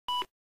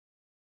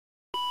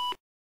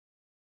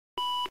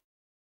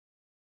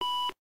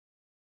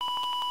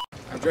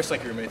dress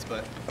like your roommates,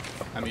 but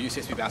I'm a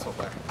UCSB basketball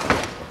player.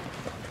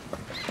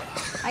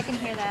 I can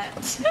hear that.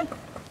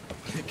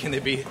 Can they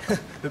be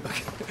the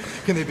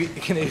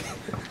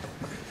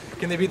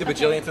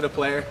bajillionth of the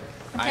player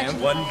I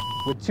am? One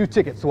With 2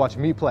 tickets to watch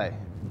me play.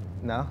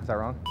 No, is that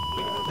wrong?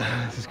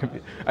 This is gonna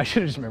be, I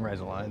should have just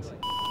memorized the lines.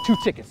 2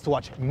 tickets to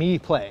watch me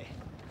play.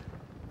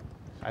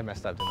 I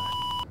messed up, didn't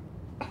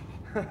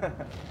I?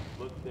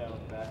 Look down,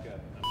 back up.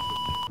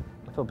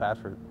 I feel bad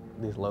for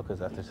these locals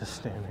that have to just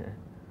stand here.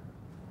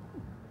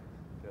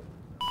 Yep.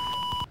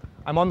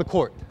 I'm on the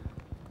court.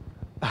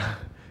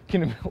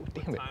 Damn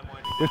it.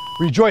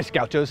 Rejoice,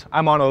 Gauchos,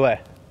 I'm on Olay.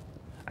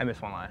 I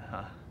missed one line,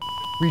 huh?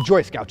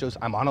 Rejoice, Gauchos,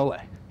 I'm on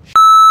Olay.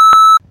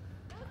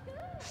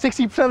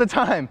 60% of the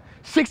time.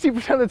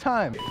 60% of the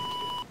time.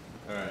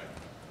 All right.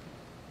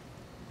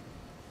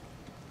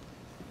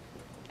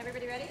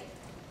 Everybody ready?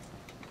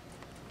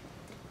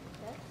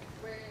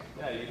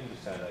 Yeah, you can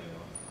just say that, you know.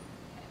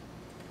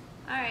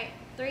 All right,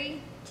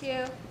 3,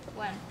 2,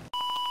 1.